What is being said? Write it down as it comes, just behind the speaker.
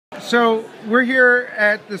So we're here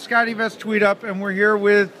at the Scottevest Tweet Up, and we're here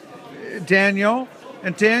with Daniel.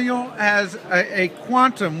 And Daniel has a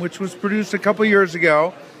Quantum, which was produced a couple years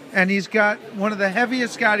ago, and he's got one of the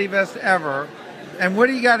heaviest Scottevest ever. And what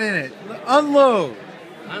do you got in it? Unload.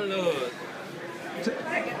 Unload.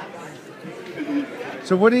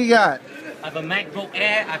 So what do you got? I have a MacBook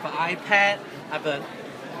Air, I have an iPad, I have an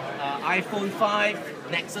iPhone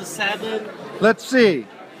 5, Nexus 7. Let's see.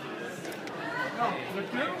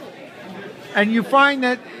 And you find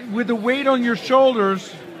that with the weight on your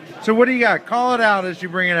shoulders, so what do you got? Call it out as you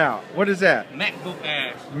bring it out. What is that? MacBook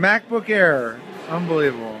Air. MacBook Air.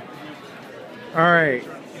 Unbelievable. All right.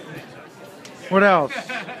 What else? I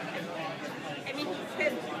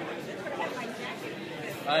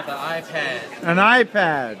have an iPad. An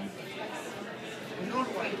iPad.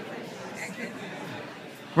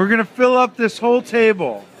 We're going to fill up this whole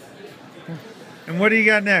table. And what do you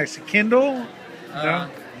got next? A Kindle? No?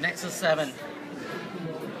 Nexus 7.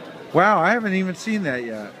 Wow, I haven't even seen that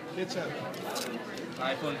yet.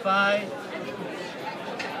 iPhone 5.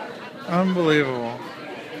 Unbelievable.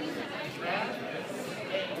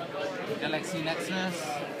 Galaxy Nexus.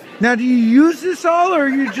 Now, do you use this all, or are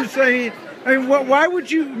you just saying, I mean, why would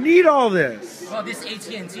you need all this? Well, this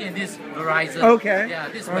AT&T and this Verizon. Okay. Yeah,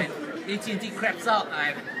 this when AT&T craps out,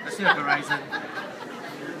 I still have Verizon.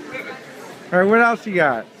 All right, what else you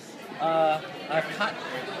got? I've cut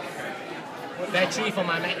battery for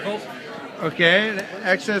my MacBook. Okay,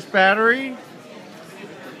 excess battery.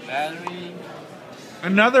 Battery.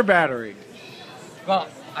 Another battery. Well,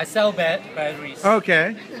 I sell batteries.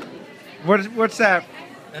 Okay. What's that?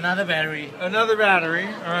 Another battery. Another battery.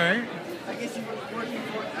 All right. I guess you were working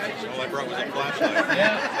for all I brought was a flashlight.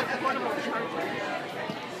 Yeah.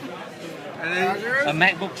 And then A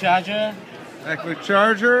MacBook charger. MacBook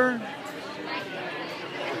charger.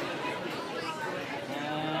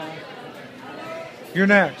 You're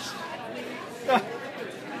next.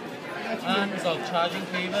 Tons of charging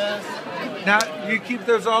cables. Now, you keep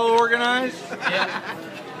those all organized? Yeah.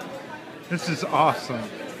 This is awesome.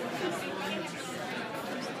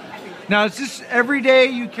 Now, is this every day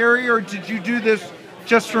you carry, or did you do this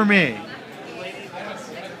just for me?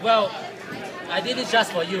 Well, I did it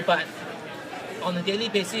just for you, but on a daily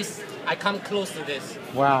basis, I come close to this.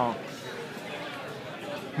 Wow.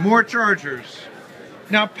 More chargers.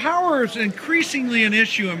 Now, power is increasingly an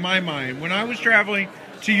issue in my mind. When I was traveling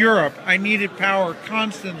to Europe, I needed power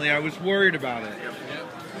constantly. I was worried about it.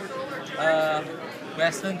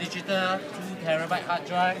 Western Digital 2 terabyte hard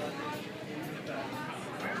drive.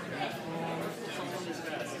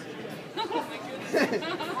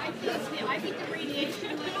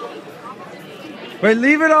 Wait,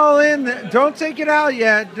 leave it all in. Don't take it out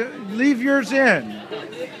yet. Leave yours in.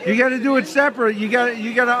 You got to do it separate. You got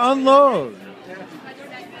to unload.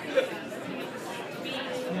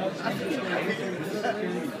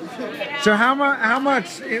 So how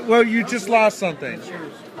much? Well, you just lost something.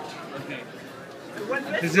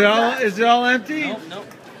 Is it all empty? Nope.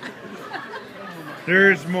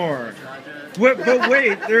 There's more. But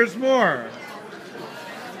wait, there's more.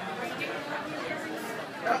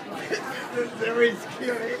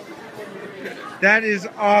 That is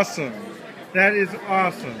awesome. That is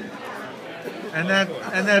awesome. And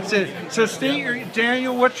that's it. So state your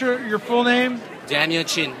Daniel. What's your full name? Daniel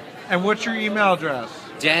Chin. And what's your email address?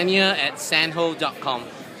 Daniel@sanho.com.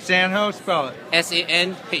 Sanho, spell it.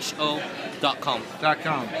 SANHO.com.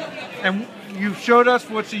 .com. And you showed us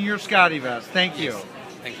what's in your Scottevest. Thank you.